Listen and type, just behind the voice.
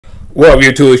What up,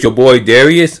 YouTube? It's your boy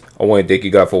Darius. I want to thank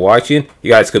you guys for watching. You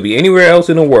guys could be anywhere else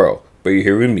in the world, but you're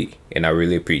here with me, and I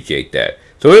really appreciate that.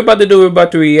 So we're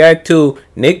about to react to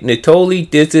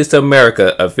Nittoli "This Is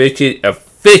America"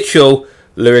 official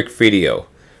lyric video.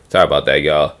 Sorry about that,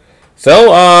 y'all.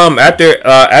 So after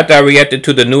I reacted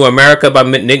to the New America by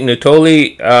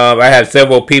Nittoli, I had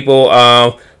several people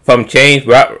from Change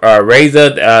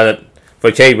Razor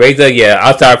yeah,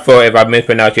 I'm sorry for if I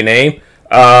mispronounce your name.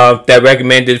 That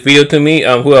recommended this video to me.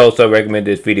 Who else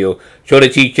recommended this video? Shoulda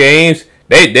T James.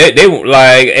 They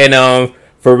like, and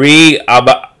Fareed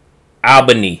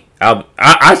Albany. I'm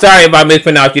sorry if I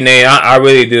mispronounce your name. I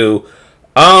really do.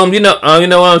 You know what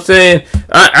I'm saying.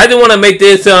 I didn't want to make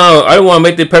this. I don't want to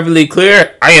make this perfectly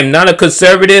clear. I am not a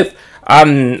conservative. I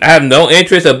have no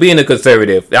interest of being a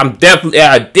conservative. I'm definitely,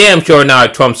 damn sure not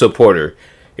a Trump supporter.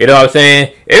 You know what I'm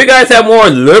saying? If you guys have more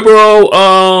liberal,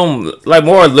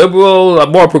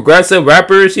 more progressive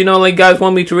rappers, you know, like you guys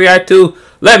want me to react to,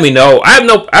 let me know. I have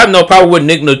no problem with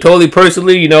Nittoli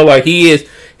personally. You know, like he is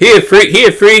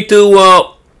free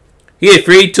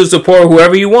to support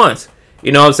whoever he wants.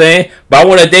 You know what I'm saying? But I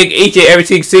want to thank each and every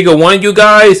single one of you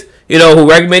guys, you know, who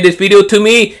recommended this video to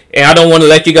me, and I don't want to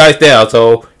let you guys down.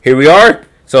 So here we are.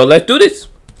 So let's do this.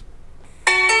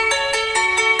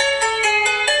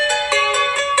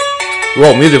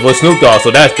 Whoa, music for Snoop Dogg,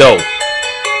 so that's dope. Look,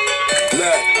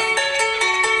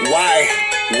 why?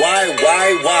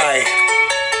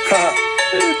 Huh?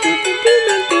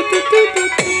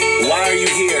 Why are you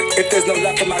here? If there's no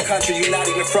love in my country, you're not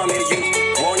even from here. You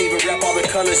won't even rep all the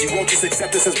colors. You won't just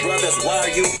accept us as brothers. Why are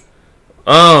you?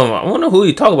 I wonder who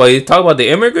you talk about. You talk about the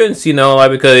immigrants, you know,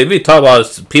 like, because if you talk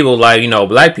about people like, you know,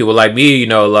 black people like me, you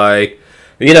know, like,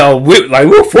 you know,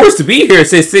 we're forced to be here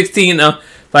since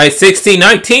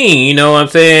 1619, you know what I'm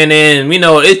saying? And, you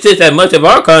know, it's just as much of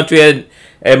our country as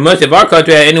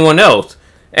anyone else.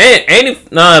 But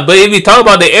if you talk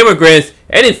about the immigrants,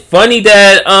 ain't it funny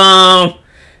that,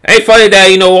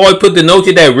 you know, always put the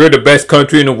notion that we're the best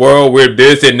country in the world, we're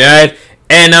this and that.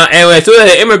 And as soon as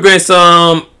the immigrants,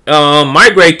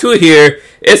 migrate to here,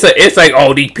 it's like,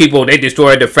 oh, these people, they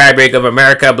destroyed the fabric of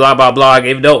America, blah, blah, blah.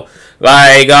 Even though,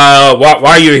 like,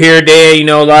 why you're here, there, you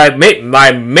know, maybe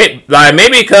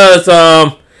because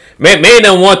maybe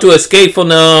they want to escape from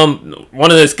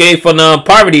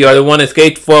poverty, or they want to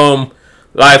escape from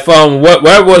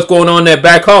whatever was going on there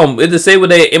back home. It's the same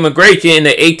with the immigration in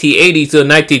the 1880s to the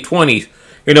 1920s.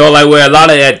 You know, like where a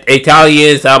lot of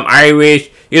Italians, Irish,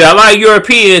 you know, a lot of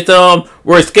Europeans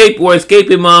were escaping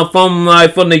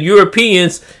from the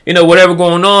Europeans, you know, whatever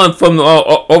going on from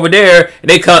over there.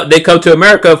 They come to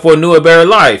America for a newer, better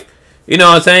life. You know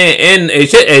what I'm saying? And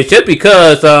it's just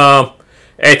because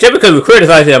we're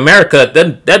criticizing America,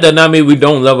 that does not mean we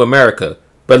don't love America.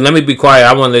 But let me be quiet.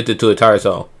 I want to listen to the entire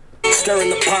song. Stirring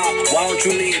the pot, why don't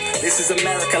you leave? This is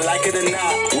America, like it or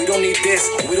not. We don't need this,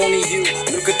 we don't need you.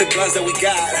 Look at the guns that we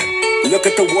got. Look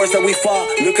at the wars that we fought.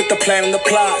 Look at the plan and the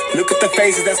plot. Look at the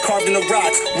faces that's carved in the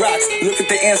rocks. Look at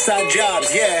the inside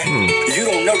jobs, yeah. You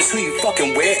don't notice who you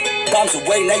fucking with. Bombs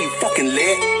away, now you fucking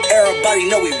lit. Everybody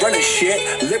know we running shit.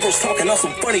 Liberals talking on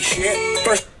some funny shit.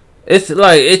 First,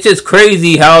 it's just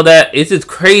crazy how that, it's just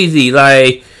crazy,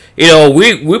 like, you know,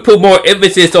 we put more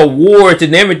emphasis on wars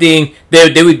and everything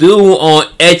that we do on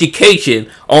education,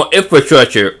 on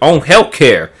infrastructure, on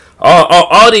healthcare,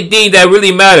 all the things that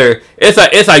really matter. It's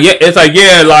like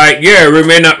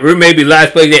we may be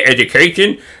last place in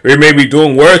education, we may be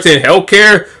doing worse in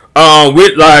healthcare.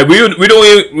 We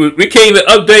can't even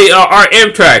update our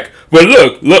Amtrak. But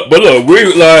look,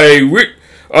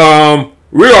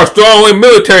 we are strong in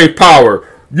military power.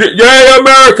 Yay,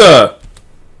 America!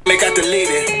 Make out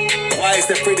deleted. Why is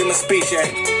there freedom of speech?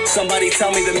 Somebody tell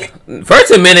me the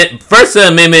First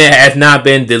Amendment has not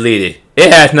been deleted.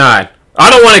 It has not.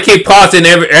 I don't want to keep pausing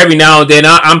every now and then.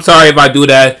 I'm sorry if I do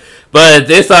that, but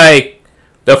it's like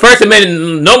the First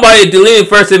Amendment. Nobody deleted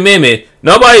First Amendment.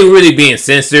 Nobody really being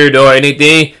censored or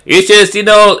anything. It's just, you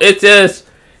know,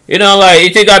 like, you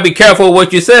just gotta be careful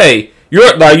what you say.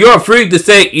 You're free to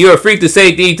say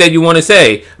things that you want to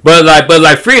say,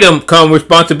 but freedom comes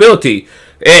responsibility.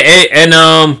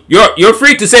 And you're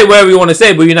free to say whatever you want to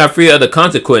say, but you're not free of the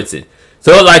consequences.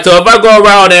 So if I go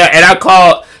around there and I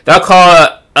call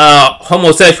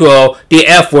homosexual the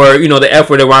F word, you know, the F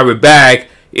word around your back,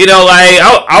 you know, like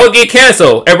I would get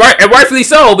canceled, and rightfully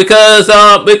so, because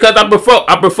I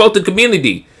provoke the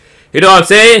community. You know what I'm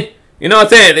saying? You know what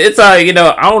I'm saying? It's like, you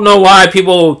know, I don't know why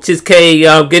people just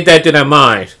can't get that to their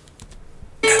mind.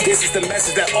 This is the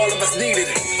message that all of us needed.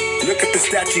 Look at the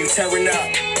statue tearing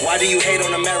up. Why do you hate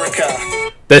on America?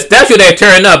 The statue they're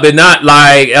tearing up is not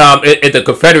like it's a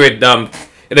Confederate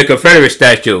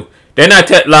statue. They're not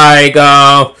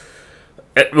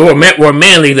were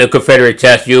mainly the Confederate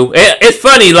test you. It's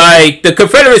funny, like the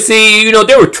Confederacy, you know,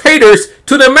 they were traitors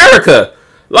to the America.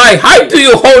 Like, how do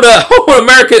you hold a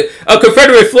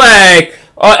Confederate flag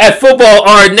at football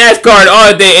or NASCAR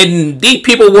all day, and these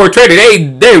people were traitors?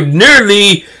 They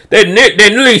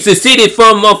nearly seceded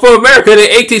from America in the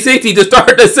 1860s to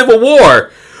start the Civil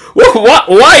War.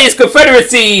 Why is Confederate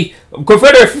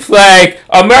flag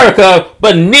America,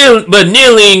 but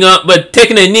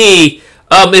taking a knee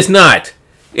is not?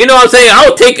 You know what I'm saying?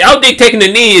 I think taking the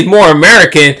knee is more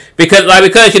American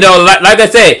because you know, like I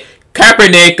said,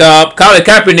 Colin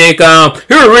Kaepernick,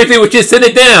 he originally was just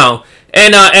sitting down,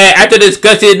 and after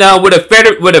discussing with a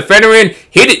veteran,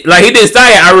 he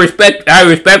decided I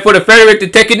respect for the veteran to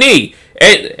take a knee,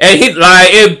 and he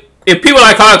like if people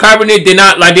like Colin Kaepernick did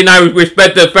not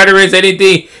respect the veterans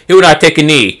anything, he would not take a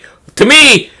knee. To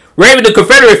me, waving the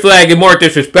Confederate flag is more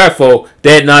disrespectful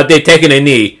than they taking a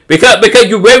knee because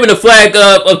you're waving the flag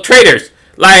of traitors.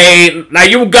 Like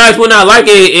you guys would not like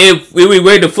it if we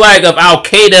wave the flag of Al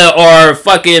Qaeda or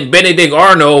fucking Benedict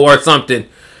Arnold or something.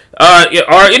 Like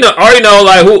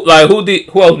who else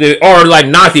did, or like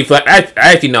Nazi flag.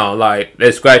 Actually no, like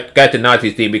let's scratch the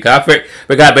Nazi thing because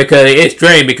it's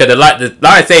strange because a lot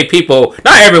of say people,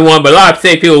 not everyone, but a lot of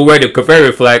say people wear the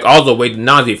Confederate flag also wear the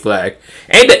Nazi flag.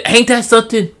 Ain't that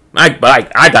something? I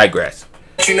digress.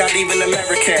 You're not even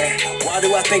American. Why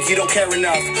do I think you don't care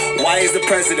enough? Why is the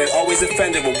president always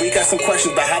offended when we got some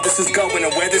questions about how this is going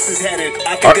and where this is headed?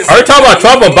 Are you talking about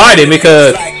Trump or Biden?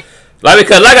 Because like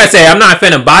I say, I'm not a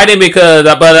fan of Biden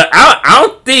but I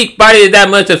don't think Biden is that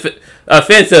much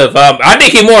offensive. I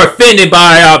think he's more offended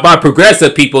by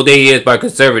progressive people than he is by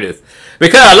conservatives.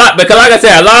 Because like I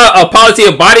said, a lot of policy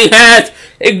of Biden has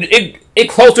it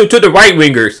closer to the right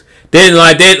wingers than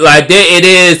it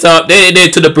is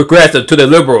to the progressive, to the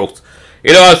liberals.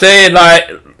 You know what I'm saying? Like,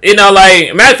 you know,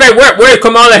 like matter of fact, where's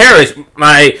Kamala Harris?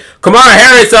 Like Kamala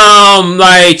Harris,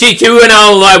 like she went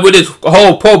on like with this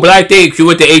whole pro-black thing. She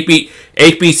went to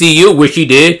HBCU, which she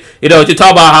did. You know, she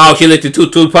talked about how she listened to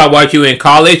Tupac while she was in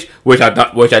college, which I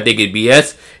think is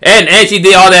BS. And she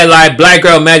did all that like black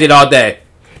girl magic, all that.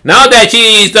 Now that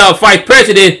she's vice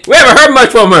president, we haven't heard much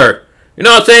from her. You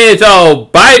know what I'm saying?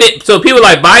 So people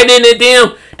like Biden and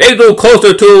them, they do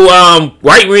closer to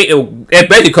right wing.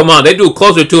 Basically, come on, they do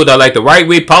closer to the right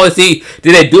wing policy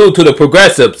than they do to the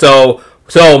progressive. So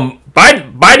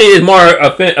Biden is more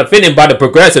offended by the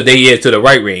progressive than he is to the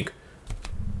right wing.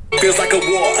 Feels like a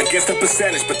war against the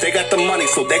percentage, but they got the money,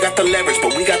 so they got the leverage,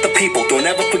 but we got the people. Don't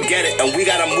ever forget it, and we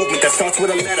got a movement that starts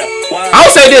with a letter. I'll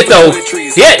say this though,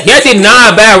 he actually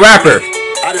not a bad rapper.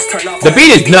 The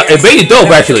beat is dope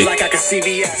actually. Like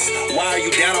why are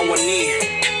you down on one knee?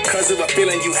 Cause of a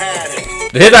feeling you had.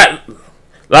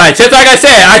 Just like I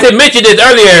said, I did mention this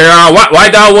earlier. Why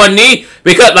down one knee?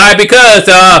 Because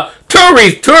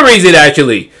two reasons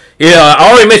actually. You know, I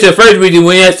already mentioned the first reason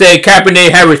when I said Kaepernick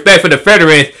had respect for the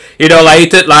veterans. You know, like he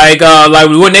took like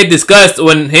when they discussed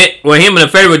when him and the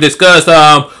veteran discussed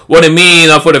what it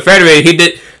means for the veteran, he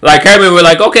did like Kaepernick were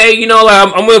like, okay, you know,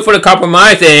 like I'm willing for the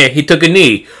compromise, and he took a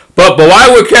knee. But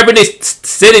why would Kaepernick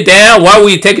sit it down? Why were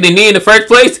you taking a knee in the first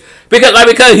place? Because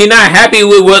he's not happy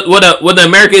with what the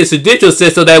American judicial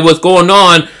system that was going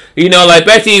on. You know, like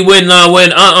especially when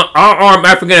unarmed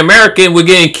African American were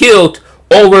getting killed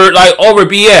over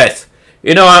BS.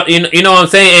 You know what I'm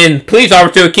saying? And police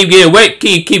officers keep getting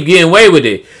away with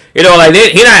it. You know, like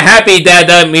he not happy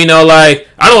that you know, like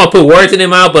I don't want to put words in his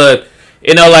mouth, but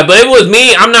you know, like, but if it was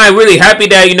me, I'm not really happy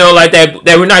that, you know, like that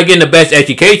we're not getting the best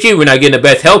education, we're not getting the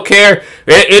best health care.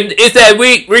 It's that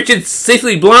we're just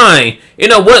simply blind. You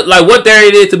know what there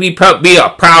it is to be a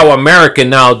proud American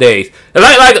nowadays.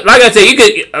 Like I said, you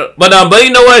could, but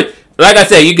you know what? Like I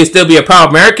said, you can still be a proud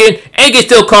American and you can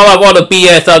still call out all the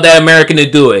BS of that American to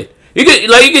do it. You can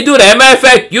do that. As a matter of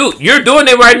fact, you're doing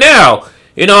it right now.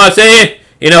 You know what I'm saying?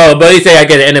 You know, but he say I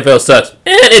get the NFL sucks,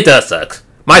 and it does suck.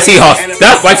 My Seahawks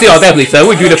definitely suck.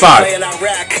 We drew the 5.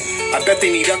 I bet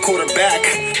they need a quarterback.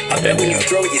 I bet when you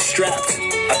throw it, you're strapped.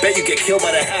 I bet you get killed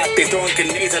by the half. They throwing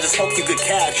grenades. I just hope you could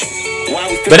catch.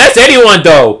 But that's anyone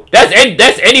though. That's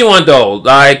anyone though.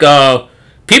 Like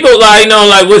people like, you know,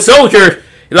 like with soldiers,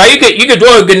 like you could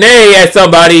throw a grenade at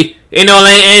somebody. You know,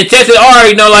 and chances are,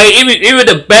 you know, like even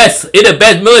the best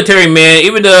military man,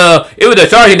 even the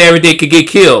sergeant and everything could get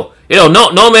killed. You know,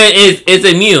 no man is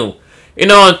immune. You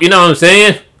know what I'm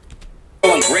saying?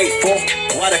 Ungrateful.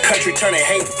 Why the country turning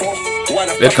hateful?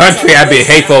 The country I've been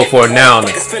hateful for now.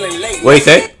 What you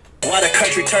say? Why the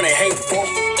country turning hateful?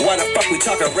 Why the fuck we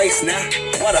talking race now?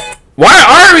 Why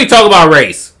are we talking about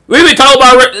race? We been talking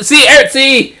about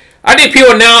see. I think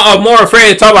people now are more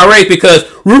afraid to talk about race because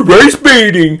we're race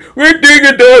baiting. We're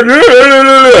digging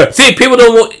down. See, people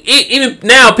don't want, even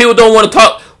now, people don't want to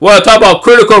talk about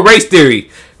critical race theory.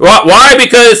 Why?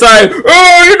 Because it's like,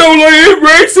 oh, you know, like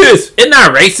it's racist. It's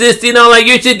not racist, you know. Like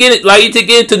you should get it. Like you should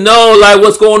get to know like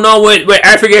what's going on with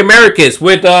African Americans,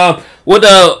 with the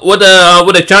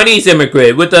Chinese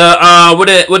immigrant, with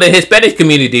the Hispanic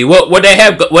community. What they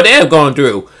have gone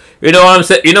through. You know what I'm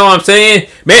saying? You know what I'm saying?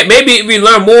 Maybe if we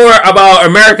learn more about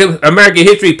American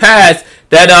history past,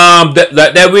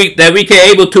 that we can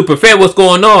able to prevent what's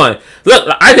going on. Look,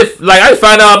 I just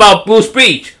found out about Bruce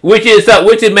Beach, which is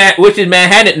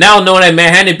Manhattan, now known as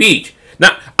Manhattan Beach.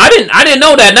 Now I didn't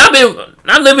know that. Now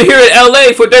I'm living here in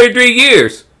LA for 33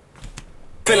 years.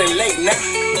 Feeling late now.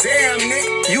 Damn,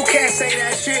 Nick, you can't say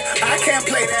that shit. I can't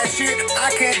play that shit. I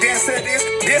can't dance to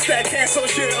this that cancel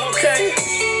shit. Okay.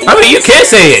 I mean, you can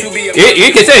say it.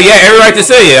 You can say it. Yeah, every right to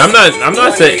say it. I'm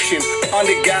not saying.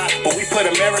 Under God, but we put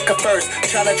America first.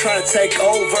 China trying to take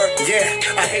over. Yeah,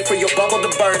 I hate for your bubble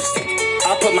to burst.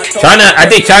 I put my China. I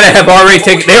think China have already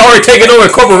taken. They already taken over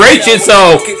corporations.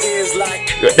 So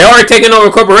they already taken over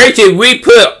corporations. We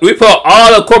put all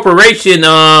the corporation.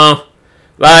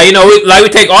 Like you know, we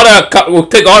take all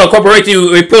the corporations.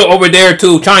 We put over there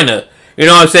to China. You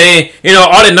know what I'm saying? You know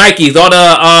all the Nikes, all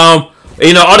the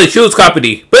all the shoes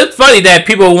company. But it's funny that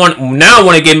people want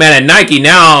to get mad at Nike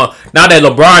now that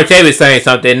LeBron James is saying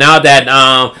something. Now that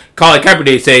Colin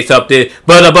Kaepernick say something.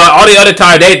 But all the other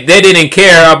time they didn't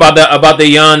care about the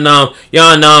young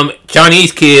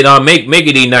Chinese kid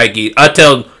making these Nike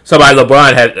until somebody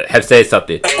LeBron have said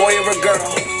something. Boy or a girl,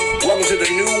 welcome to the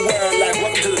new world. Like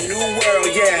welcome to the new world.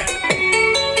 Yeah.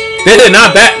 This is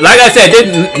not bad. Like I said,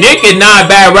 Nick is not a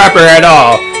bad rapper at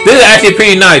all. This is actually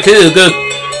pretty nice. This is good.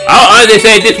 I'll honestly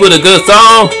say this was a good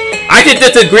song. I just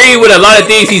disagree with a lot of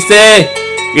things he said.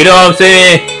 You know what I'm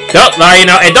saying?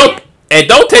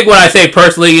 Don't take what I say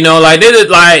personally. You know, like this is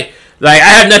like I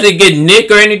have nothing against Nick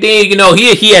or anything. You know,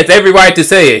 he has every right to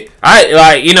say it.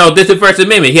 This is First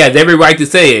Amendment. He has every right to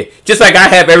say it. Just like I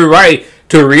have every right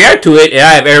to react to it, and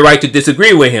I have every right to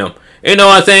disagree with him. You know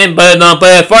what I'm saying? But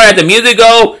as far as the music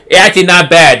go, it's actually not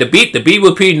bad. The beat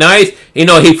was pretty nice. You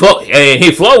know, his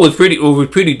flow was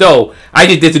pretty dope. I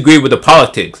just disagree with the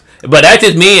politics. But that's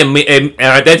just me and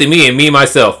me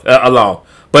myself alone.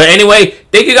 But anyway,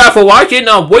 thank you guys for watching.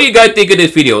 What do you guys think of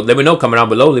this video? Let me know. Comment down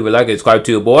below. Leave a like and subscribe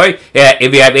to your boy. Yeah,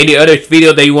 if you have any other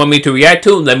video that you want me to react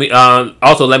to, let me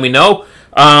know.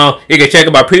 You can check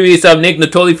out my previous Nick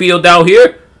Nittoli video down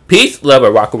here. Peace, love,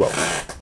 and rock and roll.